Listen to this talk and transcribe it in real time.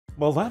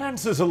Well, that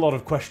answers a lot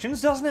of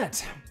questions, doesn't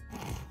it?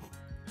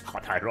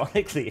 But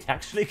ironically, it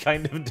actually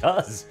kind of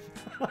does.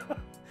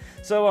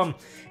 So,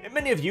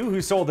 many of you who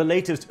saw the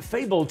latest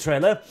Fable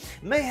trailer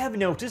may have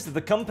noticed that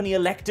the company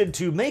elected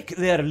to make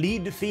their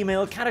lead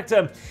female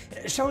character,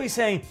 shall we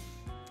say,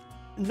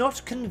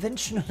 not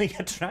conventionally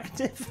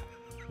attractive.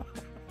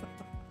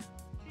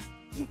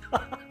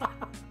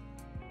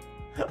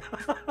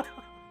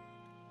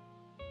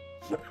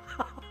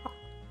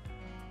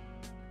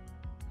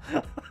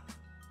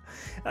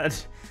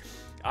 And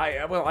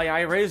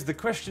I raised the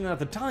question at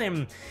the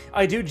time.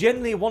 I do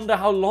genuinely wonder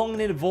how long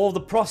and involved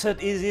the process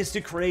is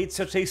to create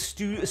such a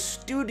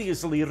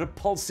studiously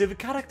repulsive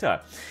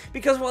character.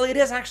 Because, well, it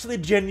is actually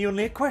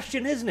genuinely a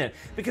question, isn't it?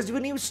 Because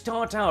when you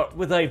start out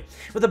with a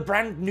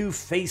brand new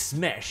face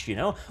mesh, you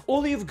know,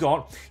 all you've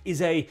got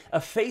is a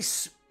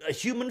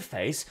human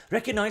face,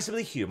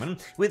 recognizably human,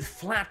 with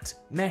flat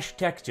mesh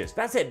textures.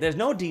 That's it, there's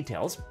no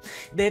details.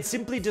 They're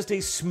simply just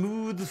a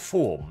smooth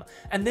form.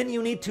 And then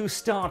you need to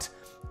start,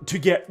 to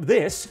get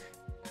this,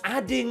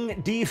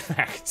 adding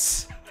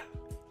defects.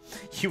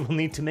 You will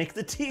need to make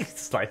the teeth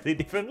slightly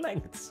different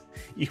lengths.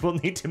 You will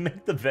need to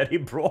make the very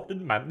broad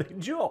and manly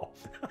jaw.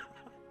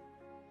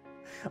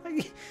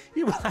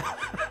 You will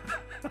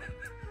have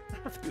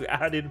to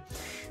add in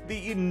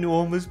the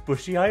enormous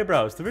bushy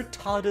eyebrows, the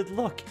retarded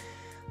look.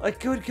 Like,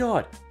 good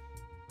God.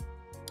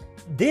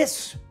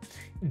 This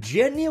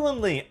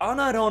genuinely,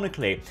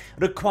 unironically,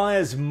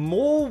 requires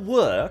more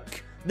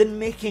work than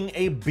making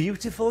a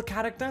beautiful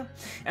character,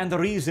 and the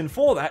reason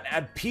for that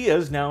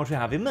appears now to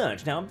have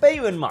emerged. Now,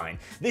 bear in mind,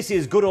 this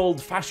is good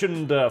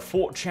old-fashioned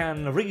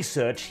 4chan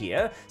research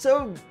here,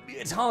 so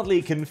it's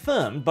hardly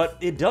confirmed, but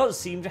it does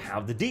seem to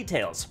have the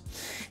details.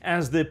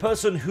 As the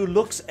person who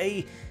looks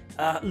a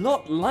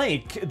lot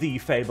like the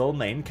Fable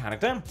main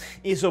character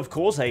is, of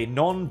course, a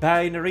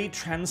non-binary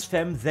trans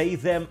femme, they,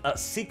 them,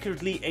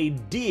 secretly a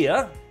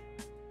deer.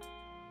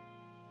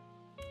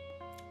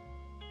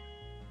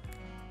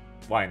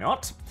 Why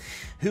not?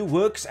 Who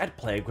works at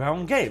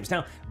Playground Games.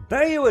 Now,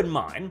 bear you in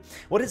mind,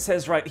 what it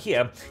says right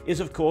here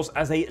is, of course,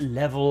 as a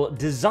level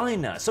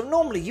designer. So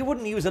normally you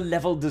wouldn't use a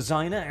level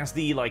designer as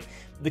the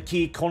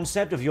key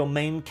concept of your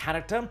main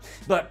character,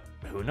 but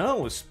who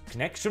knows?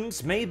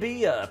 Connections,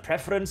 maybe,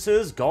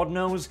 preferences, God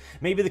knows.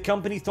 Maybe the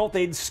company thought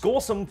they'd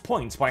score some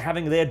points by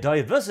having their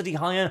diversity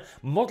hire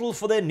model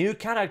for their new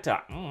character.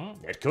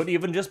 It could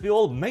even just be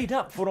all made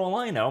up for all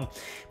I know.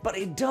 But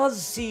it does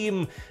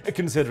seem,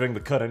 considering the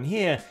current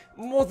year,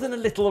 more than a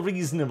little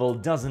reasonable,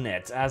 doesn't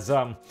it? As,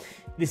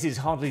 this is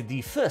hardly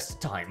the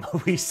first time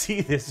we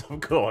see this,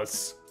 of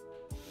course.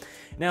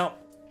 Now,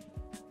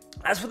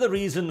 as for the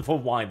reason for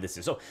why this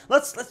is, so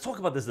let's talk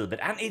about this a little bit,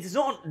 and it's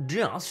not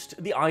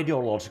just the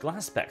ideological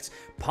aspects.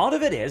 Part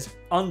of it is,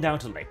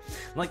 undoubtedly,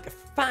 like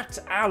fat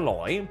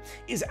alloy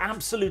is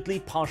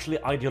absolutely partially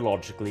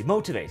ideologically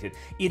motivated.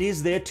 It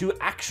is there to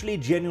actually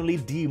genuinely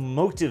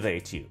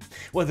demotivate you.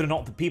 Whether or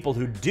not the people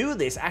who do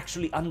this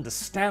actually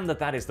understand that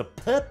that is the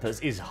purpose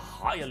is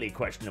highly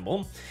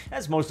questionable,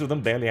 as most of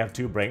them barely have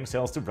two brain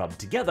cells to rub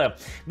together.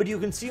 But you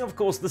can see, of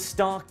course, the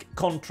stark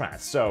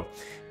contrast. So,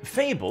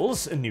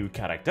 Fable's a new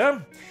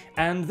character,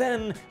 and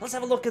then let's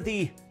have a look at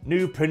the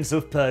new Prince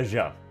of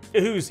Persia,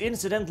 who's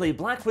incidentally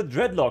black with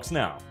dreadlocks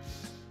now.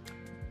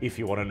 If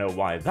you want to know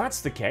why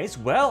that's the case,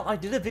 well, I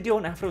did a video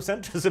on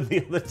Afrocentrism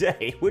the other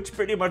day, which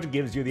pretty much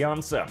gives you the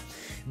answer.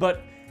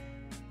 But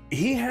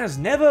he has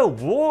never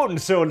worn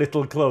so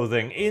little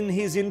clothing in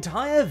his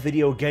entire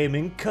video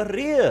gaming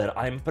career,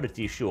 I'm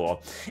pretty sure.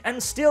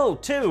 And still,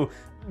 too,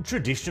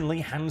 traditionally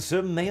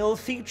handsome male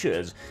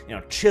features. You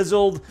know,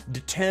 chiseled,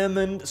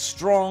 determined,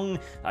 strong,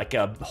 like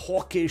a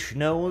hawkish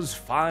nose,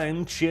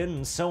 fine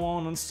chin, so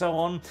on and so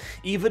on.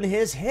 Even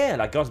his hair,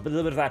 like, got a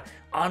little bit of that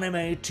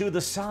anime to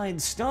the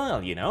side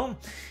style, you know?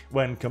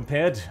 When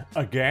compared,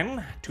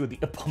 again, to the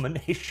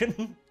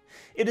Abomination,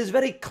 it is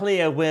very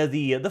clear where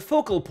the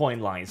focal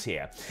point lies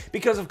here.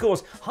 Because, of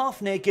course,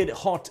 half-naked,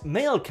 hot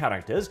male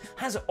characters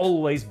has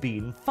always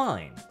been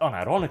fine.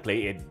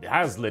 Unironically, it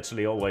has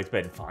literally always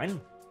been fine.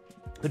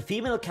 But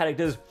female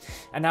characters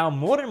are now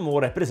more and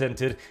more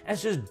represented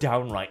as just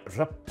downright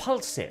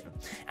repulsive.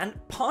 And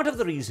part of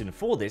the reason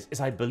for this is,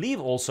 I believe,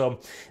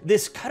 also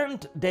this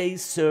current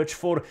day's search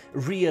for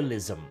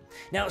realism.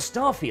 Now,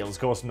 Starfield's,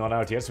 of course, not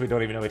out yet, so we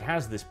don't even know it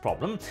has this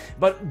problem,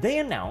 but they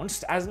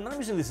announced, as I'm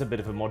using this a bit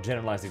of a more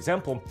generalized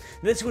example,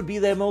 this would be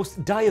their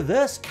most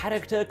diverse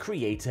character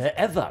creator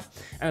ever,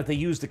 and that they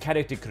used the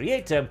character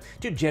creator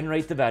to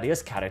generate the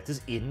various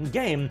characters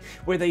in-game,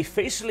 where they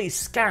facially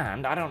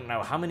scanned, I don't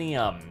know how many,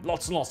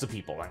 lots and lots of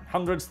people, like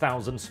hundreds,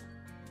 thousands,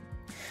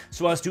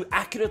 so as to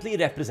accurately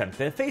represent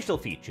their facial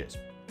features.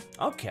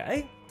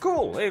 Okay,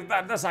 cool,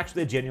 that's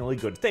actually a genuinely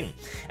good thing.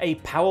 A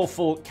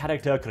powerful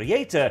character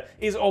creator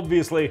is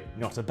obviously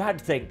not a bad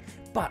thing,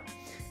 but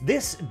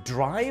this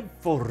drive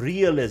for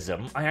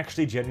realism I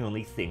actually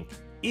genuinely think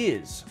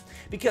is.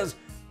 Because,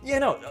 you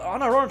know,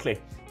 unironically,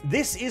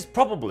 this is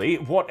probably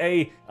what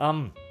a,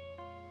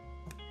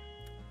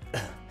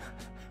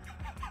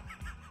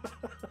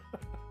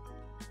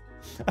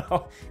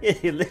 Oh,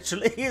 it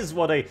literally is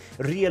what a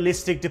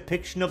realistic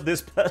depiction of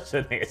this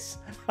person is.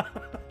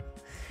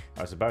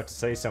 I was about to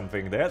say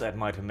something there that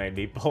might have made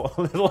people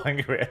a little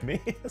angry at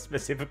me,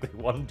 specifically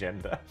one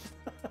gender.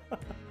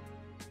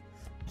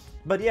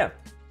 But yeah,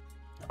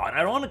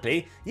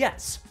 unironically,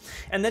 yes.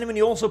 And then when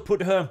you also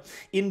put her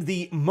in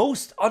the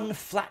most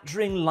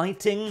unflattering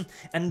lighting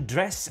and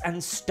dress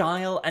and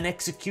style and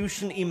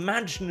execution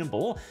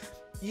imaginable,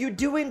 you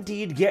do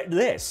indeed get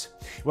this.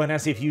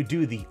 Whereas if you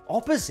do the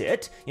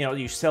opposite, you know,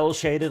 you cel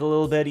shade it a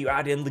little bit, you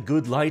add in the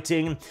good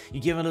lighting, you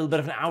give it a little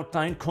bit of an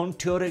outline,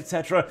 contour,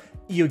 etc.,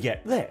 you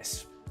get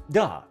this.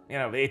 Duh. You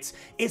know, it's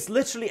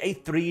literally a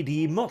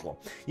 3D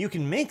model. You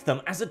can make them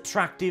as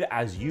attractive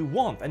as you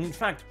want, and in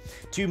fact,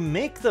 to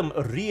make them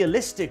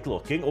realistic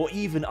looking or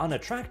even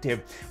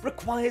unattractive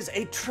requires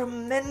a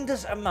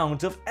tremendous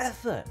amount of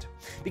effort,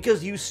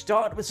 because you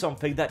start with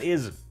something that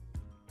is,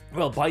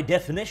 well, by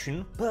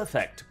definition,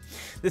 perfect.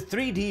 The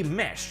 3D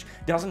mesh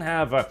doesn't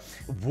have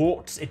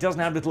warts, it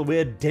doesn't have little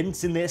weird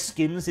dents in their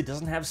skins, it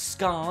doesn't have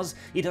scars,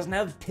 it doesn't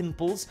have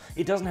pimples,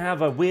 it doesn't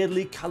have a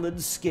weirdly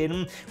coloured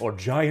skin, or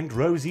giant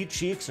rosy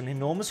cheeks, an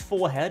enormous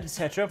forehead,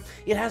 etc.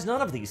 It has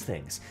none of these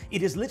things.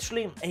 It is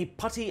literally a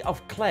putty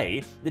of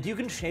clay that you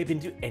can shape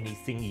into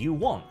anything you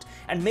want.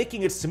 And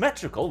making it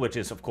symmetrical, which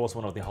is of course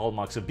one of the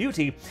hallmarks of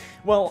beauty,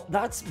 well,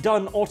 that's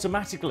done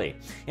automatically.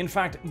 In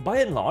fact, by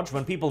and large,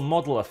 when people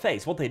model a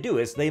face, what they do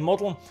is they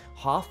model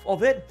half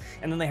of it,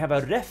 and then they have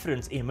a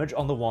reference image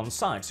on the one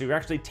side. So you're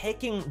actually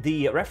taking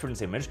the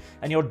reference image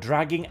and you're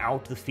dragging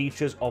out the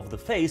features of the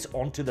face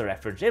onto the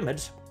reference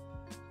image.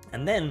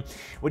 And then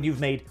when you've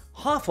made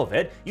half of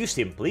it, you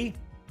simply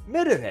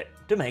mirror it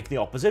to make the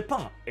opposite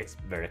part. It's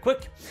very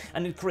quick,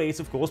 and it creates,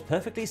 of course,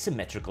 perfectly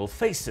symmetrical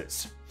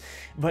faces.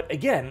 But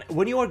again,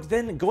 when you are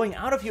then going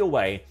out of your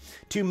way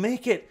to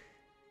make it,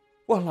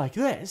 well, like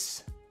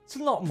this, it's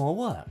a lot more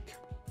work.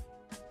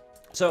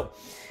 So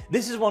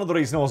this is one of the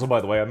reasons also,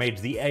 by the way, I made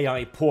the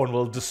AI porn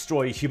will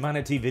destroy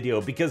humanity video,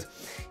 because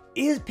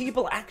is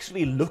people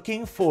actually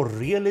looking for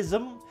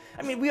realism?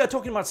 I mean, we are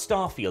talking about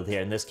Starfield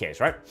here in this case,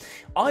 right?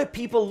 Are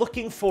people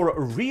looking for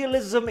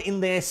realism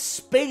in their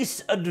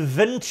space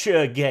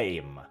adventure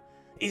game?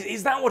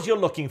 Is that what you're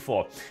looking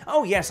for?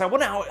 Oh yes, I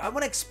want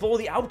to explore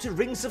the outer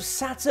rings of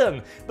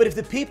Saturn, but if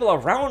the people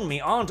around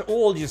me aren't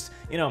all just,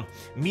 you know,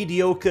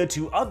 mediocre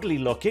to ugly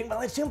looking,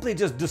 well, it simply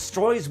just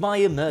destroys my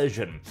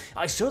immersion.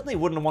 I certainly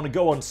wouldn't want to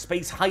go on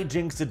space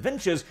hijinks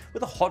adventures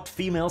with a hot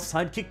female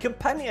sidekick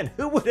companion.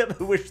 Who would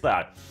ever wish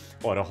that?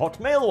 Or a hot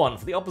male one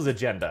for the opposite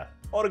gender,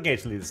 or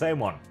occasionally the same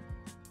one.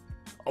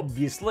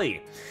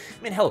 Obviously.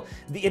 I mean, hell,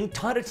 the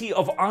entirety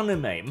of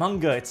anime,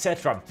 manga,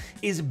 etc.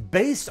 is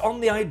based on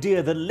the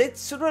idea that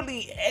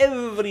literally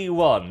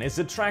everyone is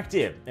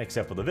attractive,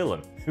 except for the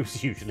villain,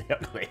 who's usually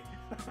ugly.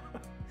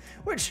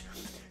 Which,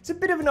 it's a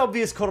bit of an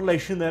obvious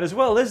correlation there as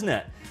well, isn't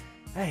it?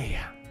 Hey.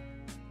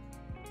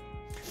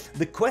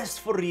 The quest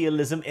for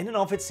realism in and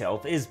of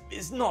itself is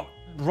not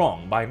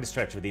wrong by any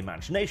stretch of the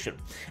imagination.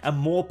 A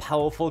more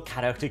powerful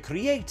character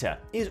creator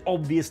is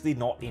obviously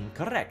not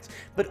incorrect,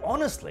 but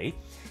honestly,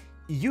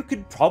 you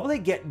could probably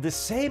get the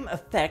same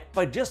effect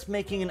by just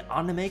making an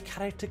anime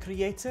character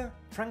creator,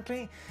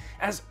 frankly.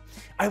 As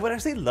I would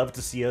actually love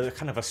to see a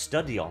kind of a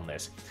study on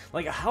this.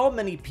 Like, how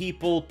many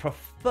people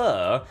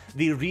prefer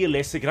the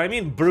realistic, and I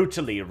mean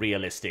brutally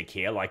realistic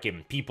here, like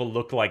people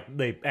look like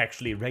they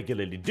actually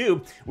regularly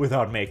do,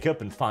 without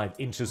makeup and 5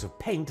 inches of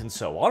paint and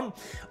so on,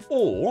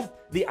 or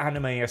the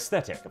anime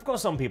aesthetic. Of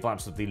course, some people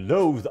absolutely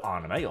loathe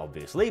anime,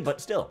 obviously, but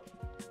still.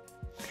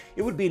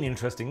 It would be an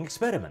interesting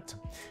experiment.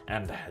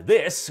 And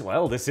this,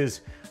 well, this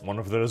is one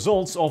of the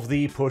results of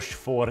the push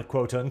for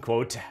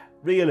quote-unquote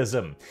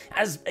realism.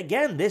 As,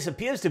 again, this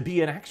appears to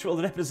be an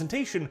actual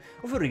representation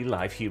of a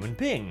real-life human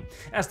being,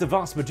 as the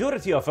vast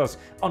majority of us,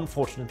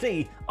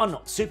 unfortunately, are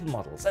not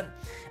supermodels. And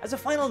as a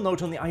final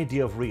note on the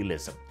idea of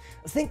realism,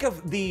 think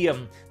of the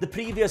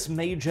previous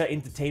major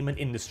entertainment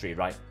industry,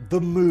 right? The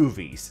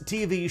movies,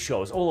 TV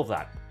shows, all of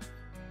that.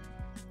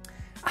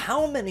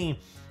 How many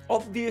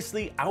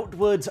obviously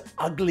outwards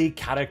ugly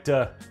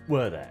character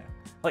were there?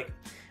 Like,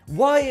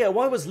 why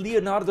was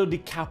Leonardo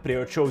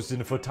DiCaprio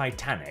chosen for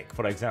Titanic,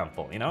 for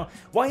example, you know?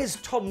 Why is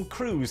Tom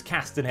Cruise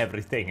cast in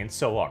everything, and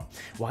so on?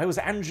 Why was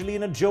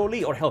Angelina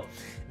Jolie, or hell,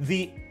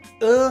 the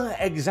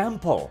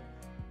example,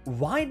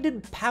 why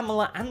did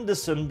Pamela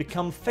Anderson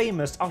become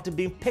famous after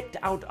being picked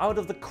out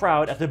of the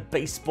crowd at a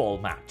baseball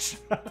match?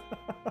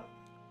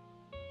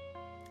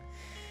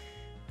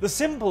 The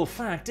simple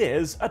fact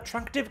is,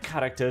 attractive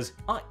characters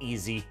are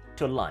easy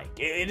to like.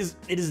 It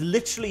is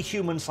literally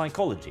human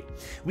psychology.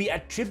 We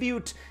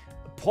attribute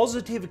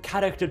positive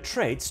character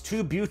traits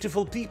to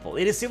beautiful people.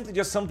 It is simply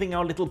just something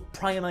our little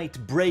primate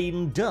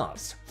brain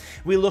does.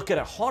 We look at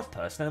a hot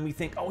person and we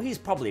think, oh, he's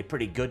probably a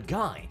pretty good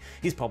guy.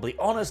 He's probably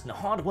honest and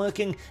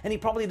hardworking, and he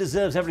probably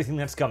deserves everything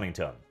that's coming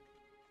to him.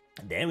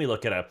 Then we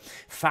look at a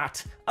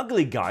fat,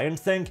 ugly guy and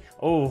think,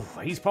 oh,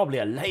 he's probably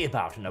a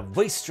layabout and a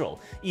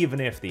wastrel, even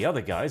if the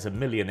other guy is a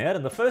millionaire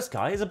and the first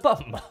guy is a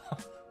bum.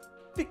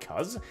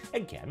 Because,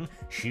 again,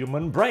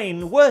 human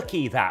brain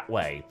worky that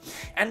way.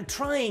 And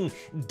trying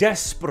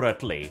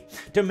desperately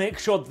to make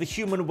sure that the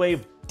human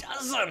wave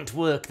doesn't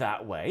work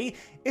that way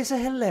is a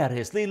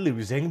hilariously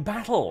losing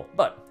battle.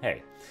 But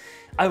hey,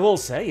 I will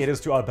say it is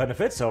to our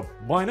benefit, so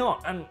why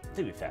not? And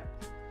to be fair,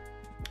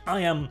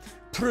 I am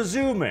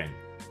presuming,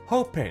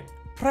 hoping,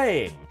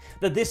 praying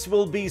that this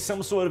will be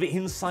some sort of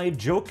inside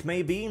joke,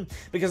 maybe,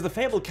 because the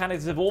Fable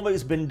characters have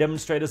always been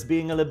demonstrated as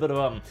being a little bit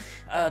of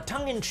a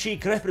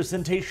tongue-in-cheek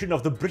representation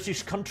of the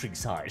British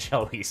countryside,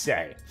 shall we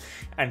say.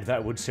 And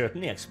that would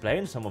certainly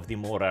explain some of the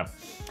more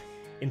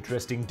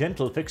interesting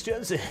dental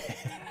fixtures.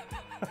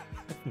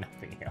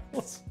 Nothing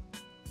else.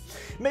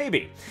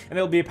 Maybe. And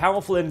there'll be a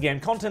powerful in-game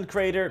content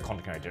creator,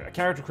 a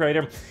character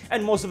creator,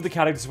 and most of the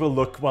characters will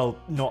look, well,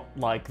 not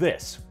like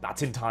this.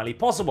 That's entirely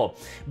possible.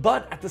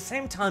 But at the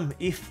same time,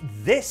 if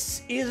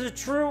this is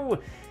true,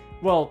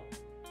 well,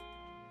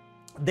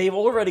 they've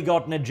already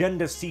got an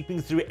agenda seeping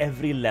through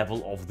every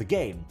level of the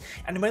game.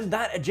 And when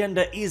that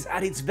agenda is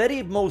at its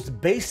very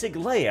most basic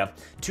layer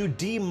to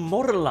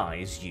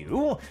demoralize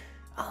you,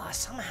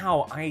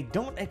 somehow I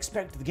don't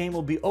expect the game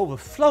will be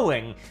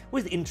overflowing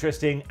with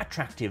interesting,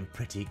 attractive,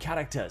 pretty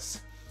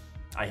characters.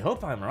 I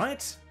hope I'm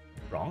right.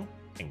 Wrong.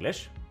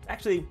 English.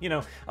 Actually, you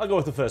know, I'll go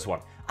with the first one.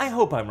 I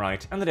hope I'm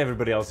right and that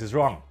everybody else is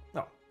wrong.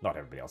 No, not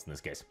everybody else in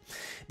this case.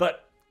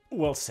 But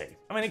we'll see.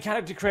 I mean, a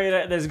character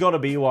creator, there's gotta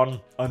be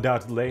one,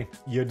 undoubtedly,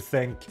 you'd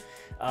think.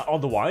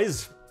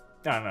 Otherwise,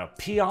 I don't know,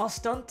 PR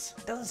stunt?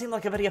 Doesn't seem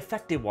like a very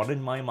effective one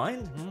in my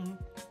mind.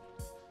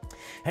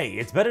 Hey,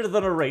 it's better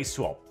than a race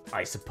swap,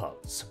 I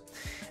suppose.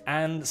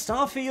 And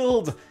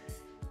Starfield,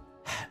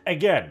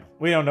 again,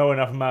 we don't know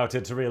enough about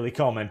it to really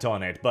comment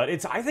on it, but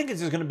I think it's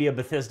just going to be a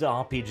Bethesda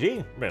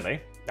RPG, really.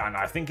 And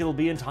I think it'll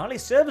be entirely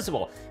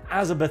serviceable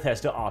as a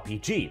Bethesda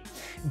RPG.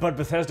 But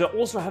Bethesda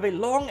also have a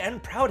long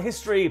and proud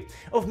history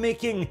of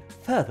making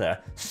further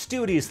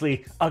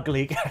studiously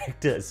ugly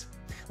characters.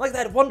 Like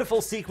that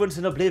wonderful sequence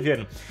in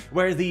Oblivion,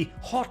 where the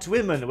hot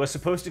women were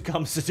supposed to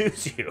come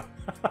seduce you.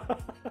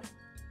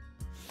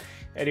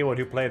 Anyone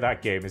who played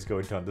that game is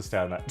going to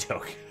understand that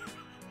joke.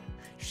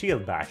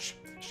 Shield bash.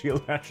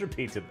 Shield bash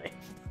repeatedly.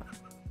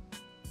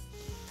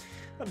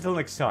 Until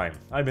next time,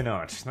 I've been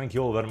Arch. Thank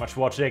you all very much for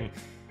watching,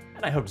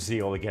 and I hope to see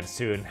you all again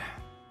soon.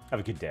 Have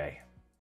a good day.